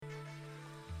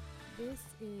This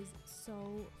is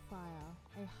Soul Fire,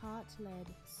 a heart-led,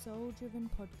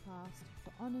 soul-driven podcast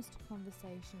for honest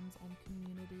conversations and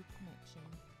community connection.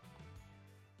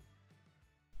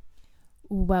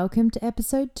 Welcome to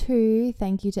episode 2.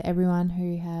 Thank you to everyone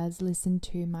who has listened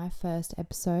to my first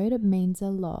episode. It means a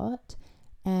lot.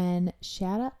 And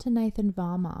shout out to Nathan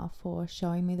Varma for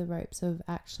showing me the ropes of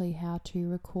actually how to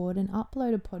record and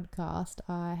upload a podcast.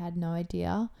 I had no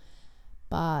idea.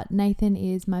 But Nathan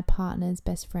is my partner's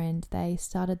best friend. They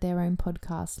started their own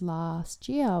podcast last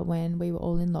year when we were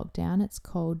all in lockdown. It's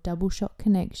called Double Shot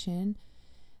Connection.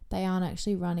 They aren't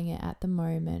actually running it at the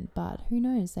moment, but who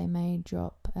knows, they may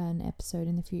drop an episode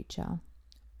in the future.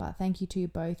 But thank you to you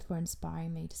both for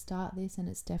inspiring me to start this, and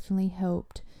it's definitely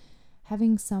helped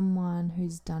having someone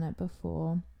who's done it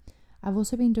before. I've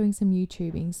also been doing some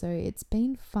YouTubing, so it's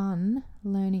been fun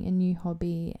learning a new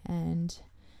hobby and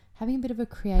having a bit of a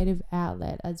creative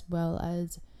outlet as well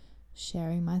as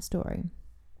sharing my story.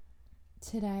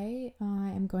 Today I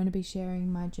am going to be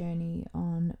sharing my journey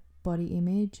on body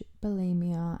image,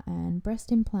 bulimia and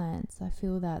breast implants. I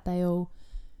feel that they all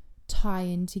tie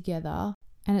in together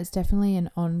and it's definitely an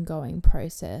ongoing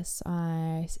process.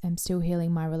 I am still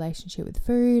healing my relationship with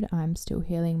food. I'm still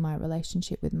healing my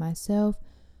relationship with myself,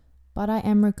 but I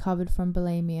am recovered from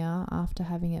bulimia after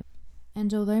having it.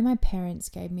 And although my parents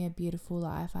gave me a beautiful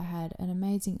life, I had an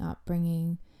amazing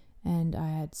upbringing and I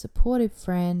had supportive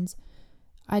friends,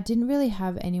 I didn't really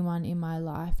have anyone in my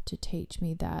life to teach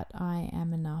me that I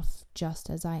am enough just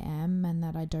as I am and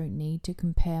that I don't need to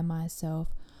compare myself.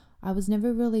 I was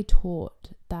never really taught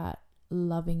that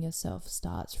loving yourself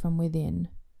starts from within.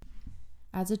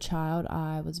 As a child,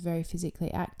 I was very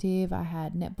physically active. I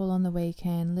had netball on the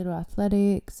weekend, little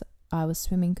athletics. I was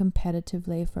swimming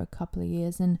competitively for a couple of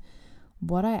years, and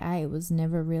what I ate was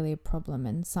never really a problem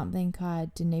and something I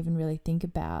didn't even really think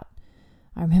about.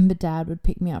 I remember Dad would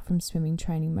pick me up from swimming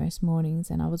training most mornings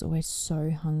and I was always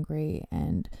so hungry,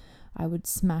 and I would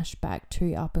smash back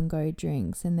 2 up and go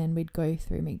drinks, and then we'd go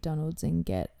through McDonald's and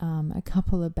get a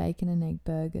couple of bacon and egg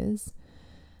burgers.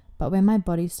 But when my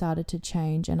body started to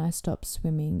change and I stopped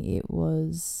swimming, it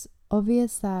was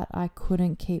obvious that I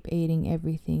couldn't keep eating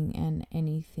everything and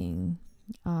anything.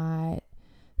 I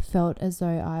felt as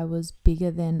though I was bigger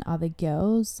than other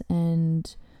girls,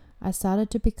 and I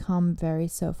started to become very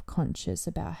self-conscious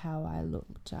about how I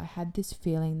looked. I had this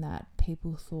feeling that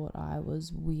people thought I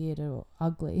was weird or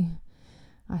ugly.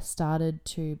 I started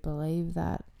to believe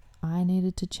that I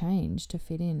needed to change to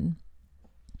fit in.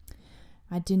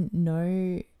 I didn't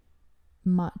know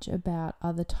much about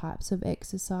other types of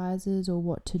exercises or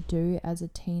what to do as a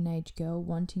teenage girl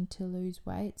wanting to lose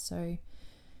weight, so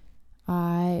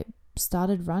I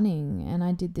started running, and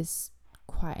I did this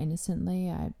quite innocently.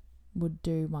 I would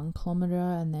do 1 kilometer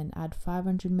and then add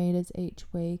 500 meters each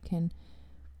week, and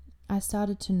I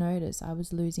started to notice I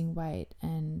was losing weight,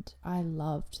 and I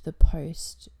loved the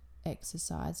post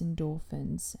exercise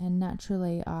endorphins, and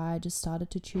naturally I just started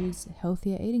to choose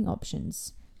healthier eating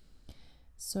options.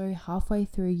 So halfway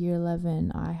through year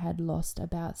 11 I had lost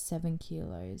about 7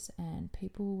 kilos and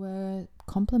people were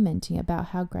complimenting about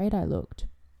how great I looked.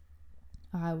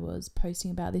 I was posting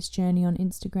about this journey on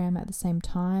Instagram at the same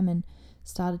time and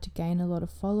started to gain a lot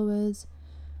of followers.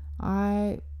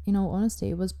 I, in all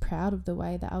honesty, was proud of the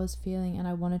way that I was feeling and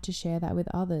I wanted to share that with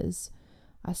others.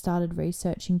 I started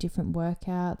researching different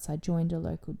workouts. I joined a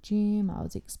local gym. I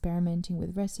was experimenting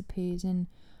with recipes, and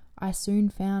I soon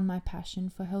found my passion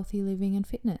for healthy living and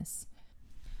fitness.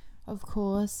 Of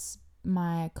course,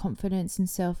 my confidence and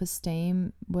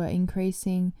self-esteem were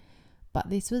increasing,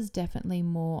 but this was definitely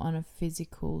more on a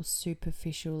physical,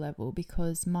 superficial level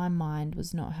because my mind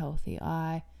was not healthy.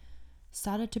 I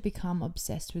started to become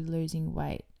obsessed with losing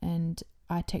weight, and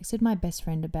I texted my best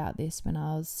friend about this when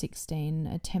I was 16,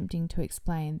 attempting to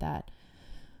explain that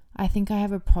I think I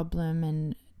have a problem,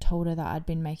 and told her that I'd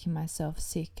been making myself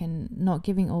sick and not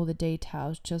giving all the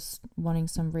details, just wanting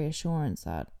some reassurance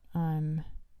that I'm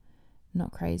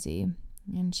not crazy.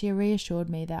 And she reassured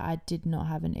me that I did not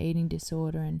have an eating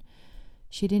disorder, and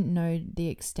she didn't know the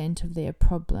extent of their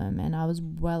problem, and I was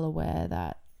well aware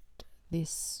that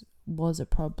this was a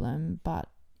problem, but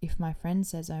if my friend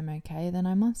says I'm okay, then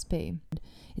I must be.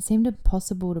 It seemed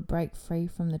impossible to break free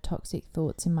from the toxic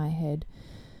thoughts in my head.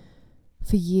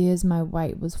 For years, my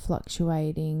weight was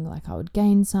fluctuating, like I would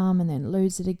gain some and then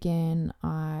lose it again.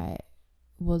 I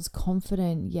was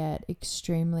confident yet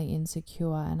extremely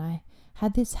insecure, and I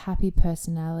had this happy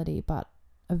personality but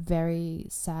a very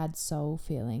sad soul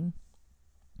feeling.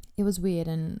 It was weird,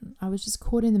 and I was just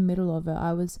caught in the middle of it.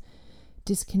 I was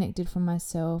disconnected from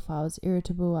myself. I was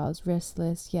irritable. I was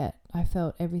restless, yet I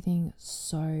felt everything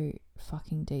so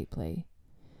fucking deeply.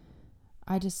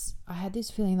 I had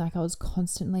this feeling like I was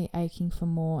constantly aching for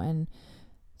more and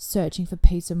searching for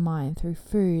peace of mind through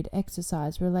food,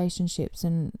 exercise, relationships,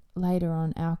 and later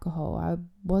on alcohol. I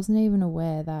wasn't even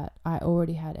aware that I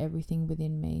already had everything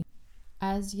within me.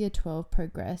 As year 12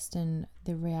 progressed and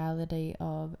the reality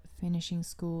of finishing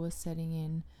school was setting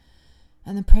in,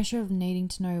 and the pressure of needing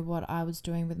to know what I was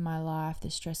doing with my life,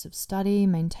 the stress of study,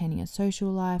 maintaining a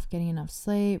social life, getting enough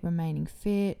sleep, remaining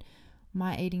fit,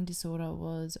 my eating disorder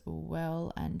was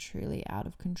well and truly out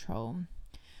of control.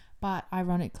 But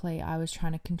ironically, I was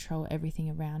trying to control everything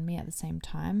around me at the same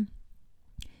time.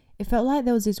 It felt like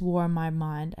there was this war in my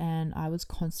mind and I was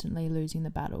constantly losing the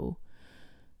battle.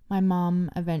 My mum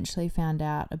eventually found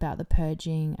out about the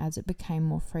purging as it became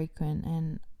more frequent,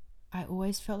 and I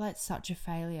always felt like such a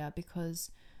failure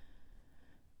because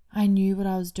I knew what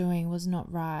I was doing was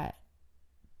not right.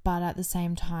 But at the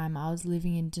same time, I was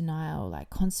living in denial, like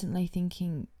constantly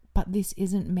thinking, but this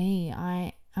isn't me.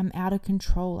 I'm out of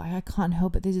control. Like I can't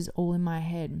help it. This is all in my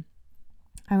head.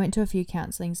 I went to a few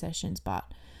counselling sessions,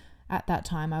 but at that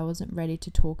time I wasn't ready to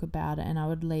talk about it, and I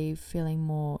would leave feeling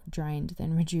more drained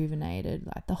than rejuvenated.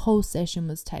 Like the whole session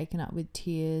was taken up with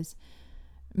tears,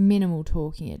 minimal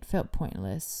talking. It felt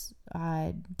pointless.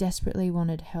 I desperately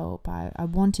wanted help. I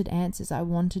wanted answers. I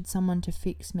wanted someone to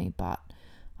fix me, but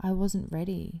I wasn't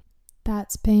ready.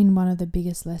 That's been one of the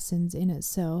biggest lessons in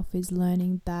itself, is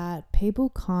learning that people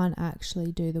can't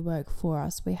actually do the work for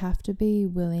us. We have to be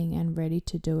willing and ready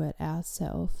to do it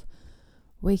ourselves.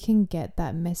 We can get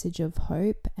that message of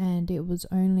hope, and it was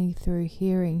only through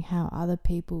hearing how other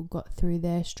people got through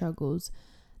their struggles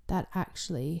that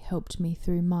actually helped me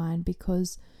through mine,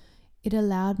 because it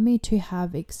allowed me to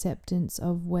have acceptance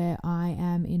of where I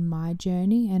am in my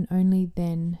journey, and only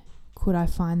then could I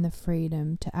find the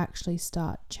freedom to actually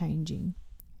start changing.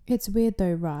 It's weird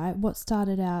though, right? What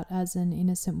started out as an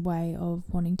innocent way of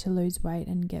wanting to lose weight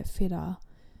and get fitter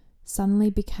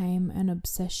suddenly became an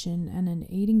obsession and an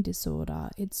eating disorder.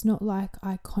 It's not like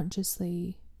I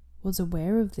consciously was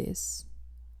aware of this.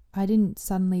 I didn't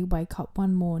suddenly wake up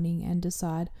one morning and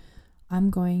decide I'm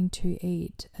going to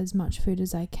eat as much food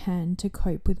as I can to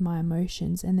cope with my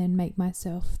emotions and then make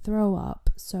myself throw up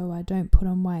so I don't put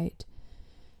on weight.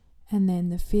 And then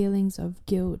the feelings of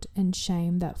guilt and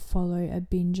shame that follow a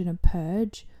binge and a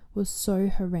purge was so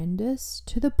horrendous,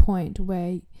 to the point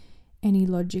where any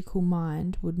logical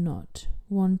mind would not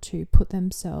want to put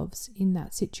themselves in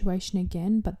that situation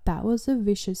again. But that was a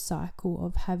vicious cycle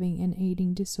of having an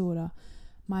eating disorder.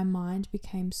 My mind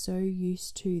became so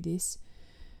used to this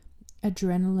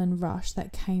adrenaline rush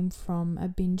that came from a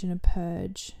binge and a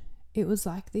purge. It was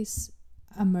like this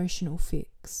emotional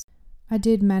fix. I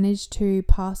did manage to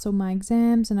pass all my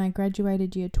exams and I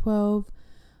graduated year 12.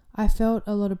 I felt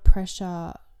a lot of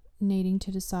pressure needing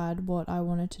to decide what I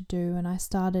wanted to do, and I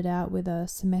started out with a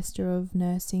semester of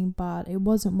nursing, but it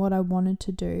wasn't what I wanted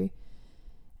to do.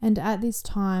 And at this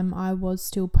time I was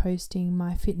still posting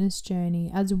my fitness journey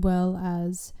as well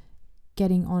as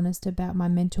getting honest about my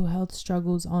mental health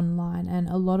struggles online, and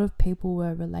a lot of people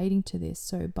were relating to this.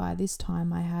 So by this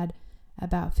time I had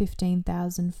about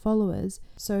 15,000 followers.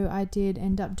 So I did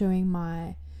end up doing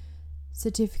my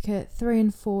certificate 3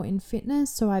 and 4 in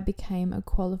fitness, so I became a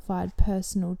qualified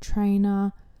personal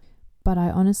trainer. But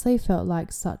I honestly felt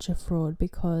like such a fraud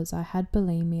because I had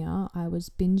bulimia, I was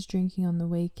binge drinking on the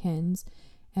weekends,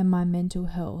 and my mental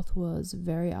health was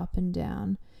very up and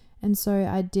down. And so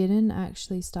I didn't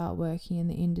actually start working in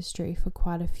the industry for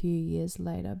quite a few years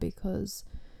later because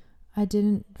I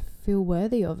didn't feel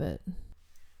worthy of it.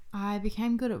 I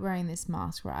became good at wearing this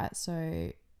mask, right?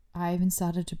 So I even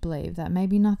started to believe that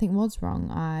maybe nothing was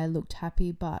wrong. I looked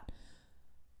happy, but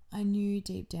I knew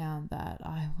deep down that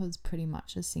I was pretty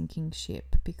much a sinking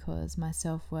ship because my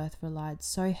self-worth relied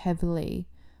so heavily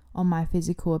on my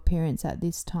physical appearance at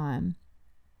this time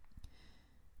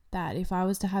that if I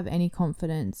was to have any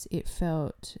confidence, it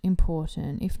felt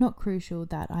important, if not crucial,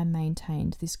 that I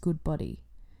maintained this good body.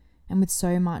 And with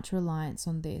so much reliance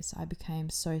on this, I became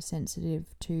so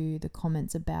sensitive to the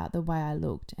comments about the way I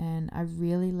looked, and I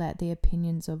really let the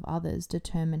opinions of others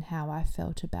determine how I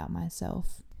felt about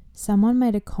myself. Someone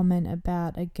made a comment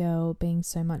about a girl being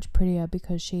so much prettier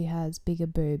because she has bigger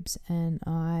boobs, and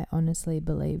I honestly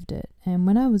believed it. And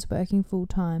when I was working full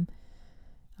time,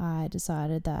 I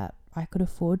decided that I could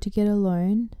afford to get a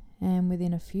loan, and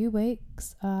within a few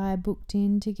weeks I booked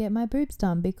in to get my boobs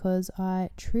done because I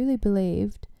truly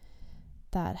believed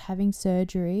that having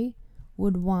surgery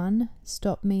would, one,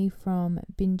 stop me from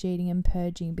binge eating and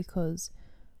purging, because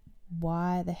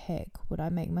why the heck would I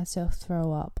make myself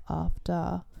throw up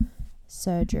after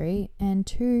surgery? And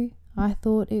two, I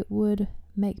thought it would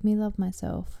make me love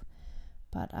myself.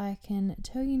 But I can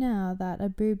tell you now that a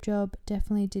boob job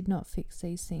definitely did not fix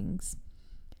these things.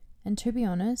 And to be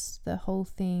honest, the whole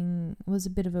thing was a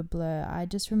bit of a blur. I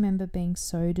just remember being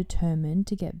so determined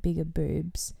to get bigger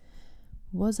boobs.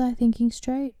 Was I thinking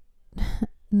straight?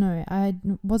 No, I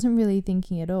wasn't really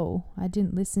thinking at all. I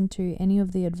didn't listen to any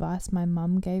of the advice my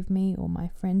mum gave me or my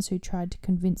friends who tried to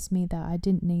convince me that I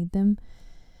didn't need them.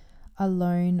 A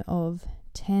loan of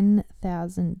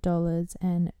 $10,000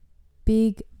 and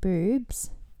big boobs,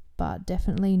 but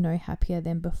definitely no happier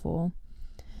than before.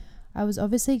 I was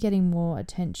obviously getting more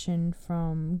attention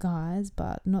from guys,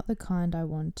 but not the kind I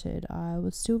wanted. I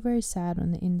was still very sad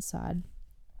on the inside.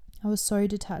 I was so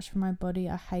detached from my body,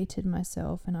 I hated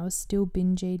myself, and I was still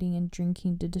binge eating and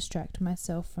drinking to distract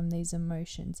myself from these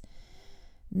emotions.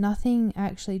 Nothing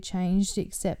actually changed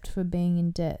except for being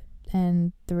in debt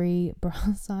and 3 bra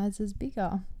sizes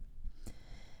bigger.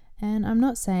 And I'm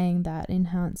not saying that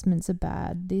enhancements are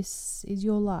bad. This is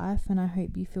your life, and I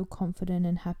hope you feel confident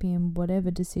and happy in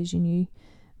whatever decision you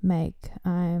make.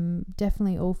 I'm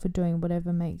definitely all for doing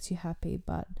whatever makes you happy,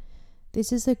 but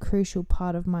this is a crucial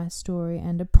part of my story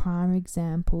and a prime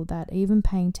example that even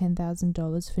paying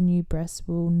 $10,000 for new breasts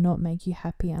will not make you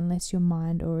happy unless your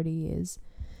mind already is.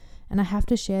 And I have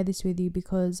to share this with you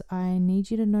because I need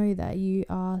you to know that you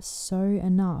are so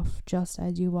enough just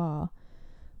as you are.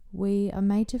 We are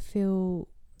made to feel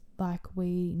like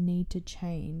we need to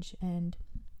change, and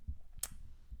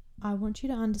I want you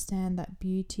to understand that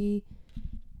beauty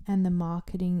and the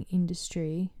marketing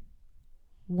industry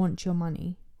want your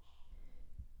money.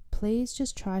 Please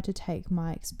just try to take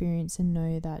my experience and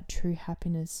know that true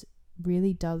happiness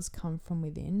really does come from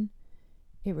within.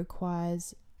 It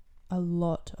requires a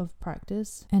lot of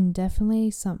practice and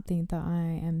definitely something that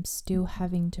I am still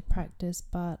having to practice,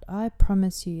 but I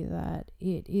promise you that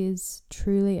it is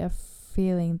truly a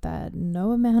feeling that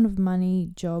no amount of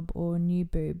money, job, or new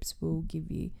boobs will give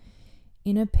you.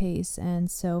 Inner peace and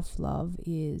self-love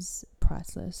is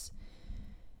priceless.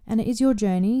 And it is your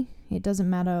journey. It doesn't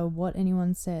matter what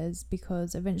anyone says,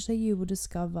 because eventually you will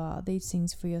discover these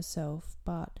things for yourself.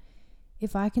 But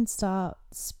if I can start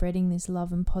spreading this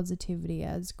love and positivity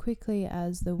as quickly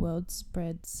as the world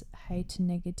spreads hate and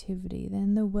negativity,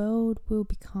 then the world will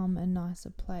become a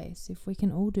nicer place if we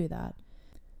can all do that.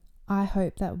 I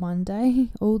hope that one day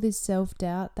all this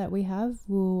self-doubt that we have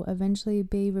will eventually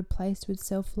be replaced with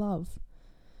self-love.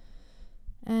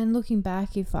 And looking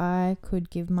back, if I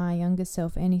could give my younger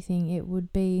self anything, it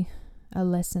would be a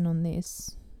lesson on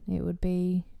this. It would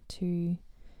be to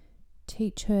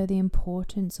teach her the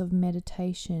importance of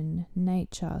meditation,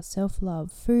 nature,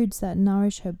 self-love, foods that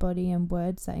nourish her body, and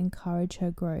words that encourage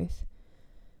her growth.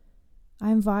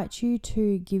 I invite you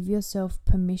to give yourself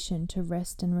permission to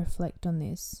rest and reflect on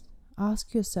this.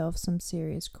 Ask yourself some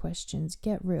serious questions.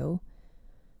 Get real.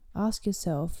 Ask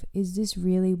yourself, is this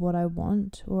really what I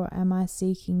want, or am I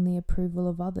seeking the approval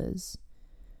of others?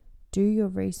 Do your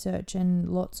research, and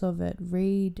lots of it.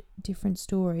 Read different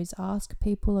stories. Ask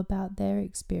people about their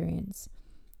experience.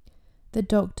 The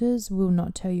doctors will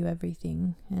not tell you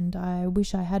everything, and I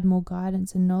wish I had more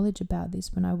guidance and knowledge about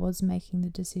this when I was making the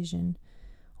decision,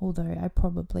 although I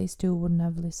probably still wouldn't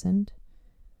have listened.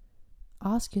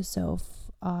 Ask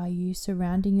yourself, are you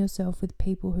surrounding yourself with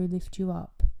people who lift you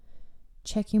up?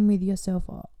 Check in with yourself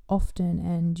often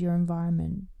and your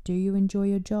environment. Do you enjoy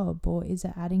your job, or is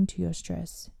it adding to your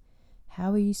stress?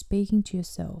 How are you speaking to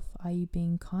yourself? Are you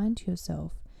being kind to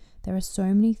yourself? There are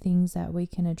so many things that we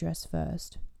can address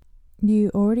first. You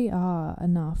already are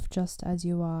enough just as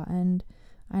you are, and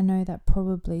I know that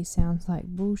probably sounds like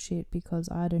bullshit because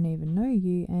I don't even know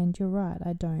you, and you're right,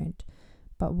 I don't.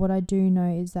 But what I do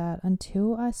know is that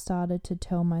until I started to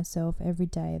tell myself every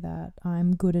day that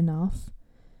I'm good enough,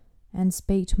 and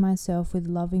speak to myself with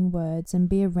loving words and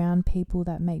be around people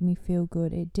that make me feel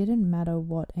good, it didn't matter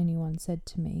what anyone said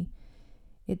to me.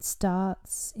 It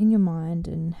starts in your mind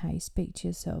and how you speak to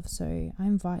yourself. So I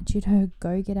invite you to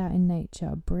go get out in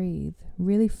nature, breathe,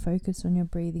 really focus on your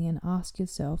breathing and ask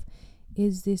yourself,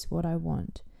 is this what I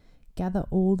want? Gather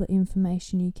all the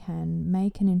information you can,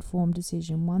 make an informed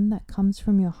decision, one that comes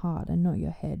from your heart and not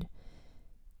your head.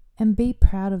 And be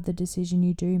proud of the decision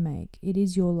you do make. It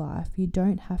is your life. You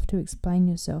don't have to explain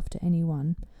yourself to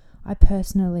anyone. I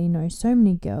personally know so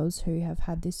many girls who have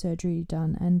had this surgery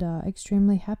done and are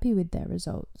extremely happy with their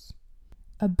results.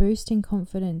 A boost in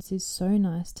confidence is so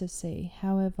nice to see.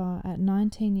 However, at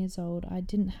 19 years old, I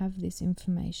didn't have this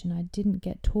information. I didn't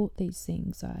get taught these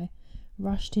things. I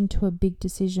rushed into a big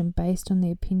decision based on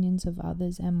the opinions of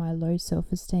others and my low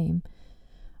self-esteem.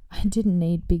 I didn't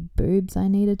need big boobs. I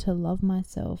needed to love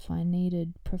myself. I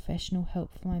needed professional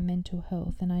help for my mental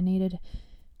health, and I needed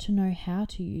to know how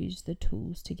to use the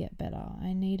tools to get better.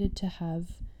 I needed to have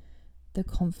the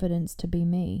confidence to be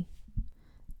me.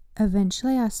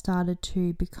 Eventually, I started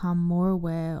to become more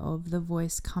aware of the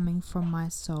voice coming from my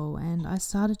soul, and I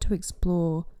started to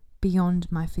explore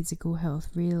beyond my physical health,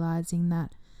 realizing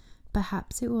that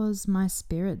perhaps it was my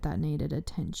spirit that needed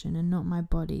attention and not my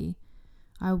body.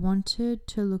 I wanted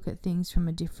to look at things from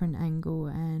a different angle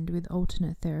and with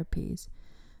alternate therapies.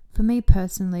 For me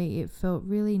personally, it felt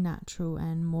really natural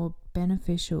and more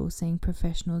beneficial seeing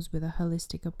professionals with a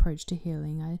holistic approach to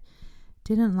healing. I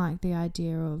didn't like the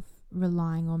idea of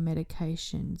relying on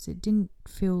medications. It didn't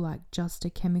feel like just a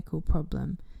chemical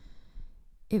problem.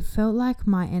 It felt like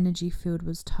my energy field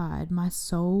was tired. My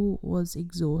soul was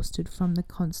exhausted from the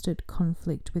constant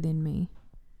conflict within me.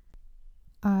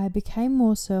 I became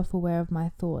more self-aware of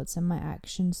my thoughts and my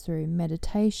actions through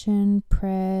meditation,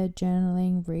 prayer,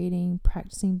 journaling, reading,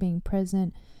 practicing being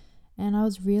present, and I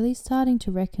was really starting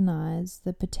to recognize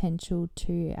the potential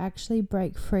to actually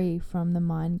break free from the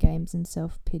mind games and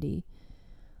self-pity.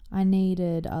 I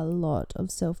needed a lot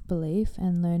of self-belief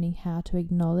and learning how to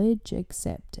acknowledge,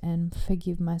 accept, and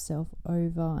forgive myself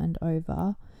over and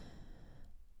over.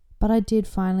 But I did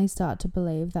finally start to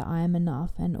believe that I am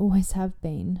enough and always have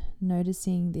been,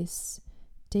 noticing this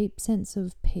deep sense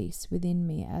of peace within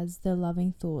me as the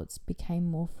loving thoughts became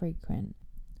more frequent.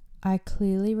 I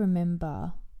clearly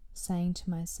remember saying to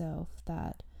myself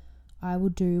that I will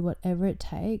do whatever it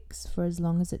takes for as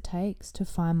long as it takes to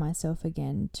find myself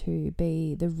again, to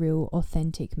be the real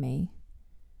authentic me.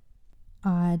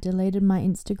 I deleted my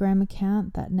Instagram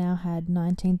account that now had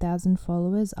 19,000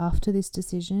 followers after this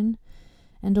decision,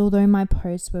 and although my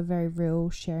posts were very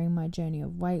real, sharing my journey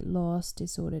of weight loss,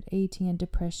 disordered eating and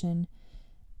depression,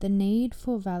 the need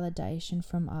for validation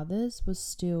from others was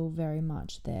still very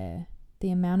much there. The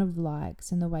amount of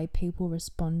likes and the way people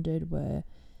responded were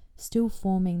still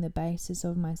forming the basis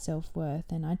of my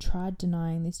self-worth, and I tried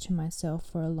denying this to myself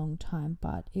for a long time,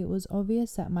 but it was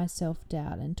obvious that my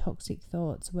self-doubt and toxic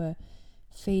thoughts were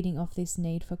feeding off this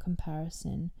need for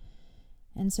comparison.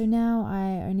 And so now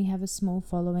I only have a small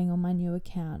following on my new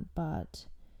account, but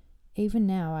even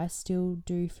now I still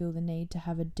do feel the need to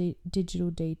have a digital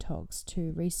detox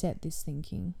to reset this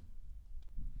thinking.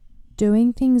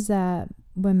 Doing things that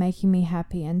were making me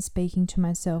happy and speaking to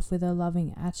myself with a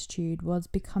loving attitude was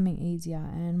becoming easier,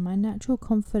 and my natural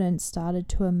confidence started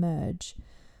to emerge.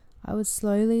 I was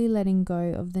slowly letting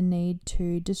go of the need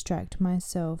to distract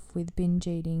myself with binge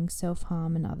eating,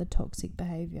 self-harm, and other toxic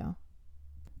behavior.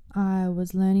 I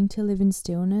was learning to live in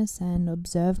stillness and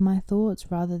observe my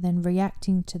thoughts rather than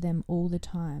reacting to them all the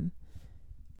time.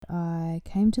 I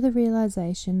came to the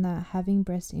realization that having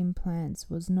breast implants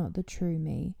was not the true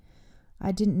me.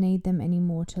 I didn't need them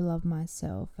anymore to love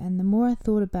myself, and the more I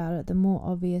thought about it, the more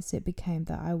obvious it became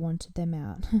that I wanted them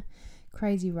out.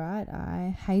 Crazy, right?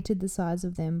 I hated the size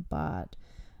of them, but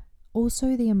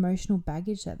also the emotional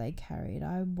baggage that they carried.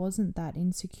 I wasn't that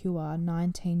insecure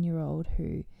 19-year-old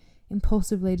who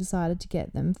impulsively decided to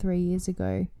get them 3 years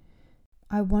ago.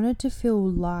 I wanted to feel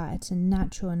light and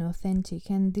natural and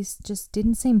authentic, and this just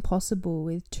didn't seem possible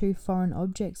with two foreign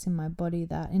objects in my body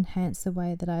that enhanced the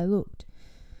way that I looked.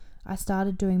 I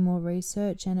started doing more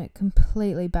research, and it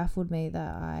completely baffled me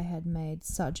that I had made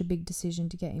such a big decision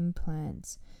to get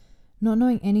implants, not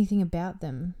knowing anything about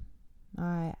them.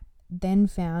 I then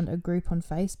found a group on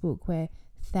Facebook where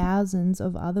thousands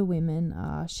of other women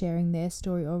are sharing their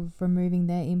story of removing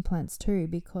their implants too,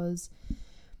 because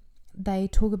they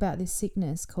talk about this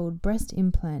sickness called breast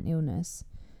implant illness.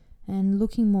 And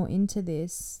looking more into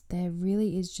this, there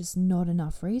really is just not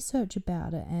enough research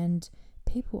about it, and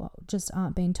people just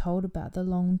aren't being told about the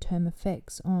long-term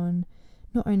effects on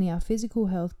not only our physical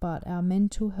health but our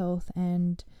mental health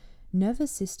and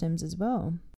nervous systems as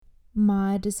well.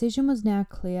 My decision was now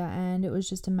clear, and it was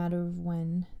just a matter of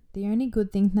when. The only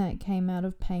good thing that came out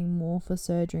of paying more for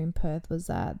surgery in Perth was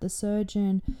that the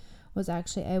surgeon was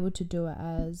actually able to do it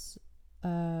as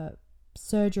a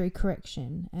surgery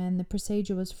correction, and the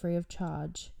procedure was free of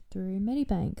charge through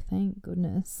Medibank, thank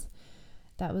goodness.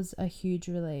 That was a huge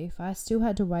relief. I still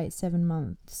had to wait 7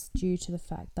 months due to the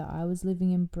fact that I was living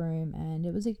in Broome and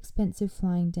it was expensive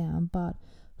flying down, but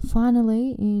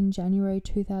finally in January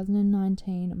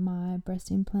 2019 my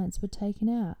breast implants were taken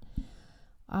out.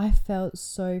 I felt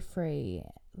so free,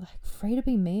 free to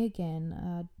be me again.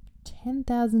 A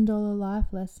 $10,000 life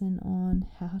lesson on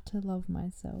how to love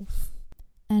myself.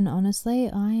 And honestly,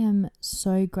 I am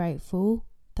so grateful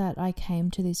that I came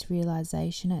to this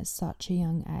realization at such a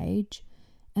young age.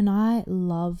 And I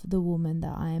love the woman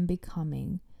that I am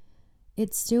becoming.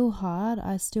 It's still hard.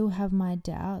 I still have my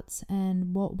doubts,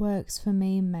 and what works for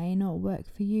me may not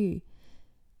work for you.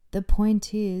 the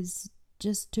point is,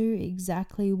 just do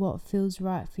exactly what feels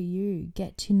right for you.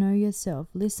 Get to know yourself.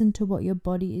 Listen to what your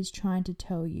body is trying to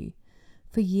tell you.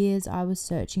 For years, I was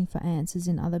searching for answers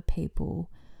in other people.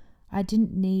 I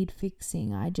didn't need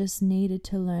fixing. I just needed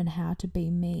to learn how to be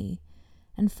me.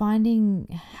 And finding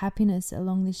happiness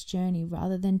along this journey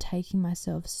rather than taking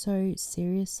myself so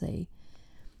seriously.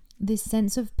 This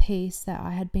sense of peace that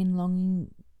I had been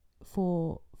longing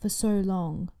for so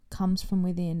long comes from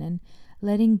within, and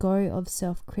letting go of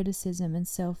self-criticism and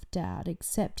self-doubt,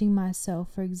 accepting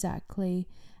myself for exactly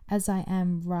as I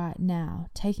am right now,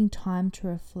 taking time to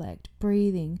reflect,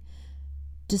 breathing,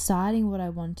 deciding what I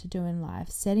want to do in life,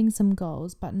 setting some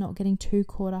goals but not getting too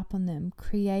caught up on them,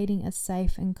 creating a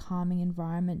safe and calming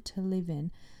environment to live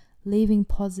in, leaving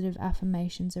positive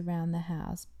affirmations around the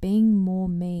house, being more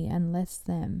me and less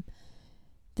them.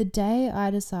 The day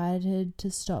I decided to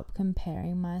stop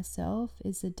comparing myself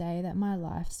is the day that my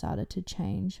life started to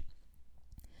change.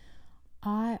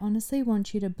 I honestly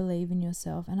want you to believe in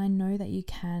yourself, and I know that you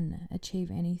can achieve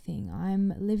anything.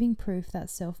 I'm living proof that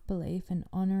self-belief and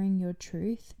honoring your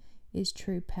truth is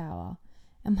true power.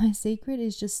 And my secret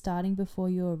is just starting before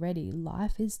you're ready.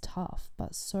 Life is tough,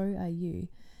 but so are you.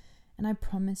 And I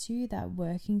promise you that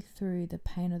working through the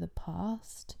pain of the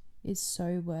past is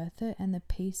so worth it, and the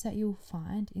peace that you'll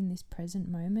find in this present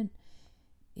moment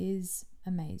is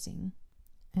amazing.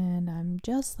 And I'm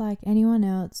just like anyone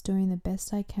else, doing the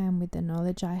best I can with the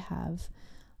knowledge I have.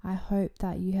 I hope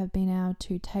that you have been able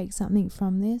to take something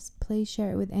from this. Please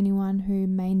share it with anyone who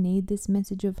may need this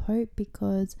message of hope,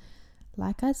 because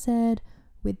like I said,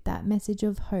 with that message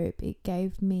of hope, it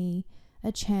gave me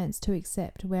a chance to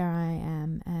accept where I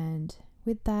am, and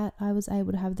with that I was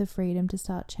able to have the freedom to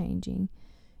start changing.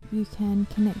 You can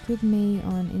connect with me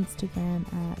on Instagram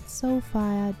at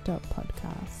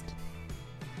soulfire.podcast.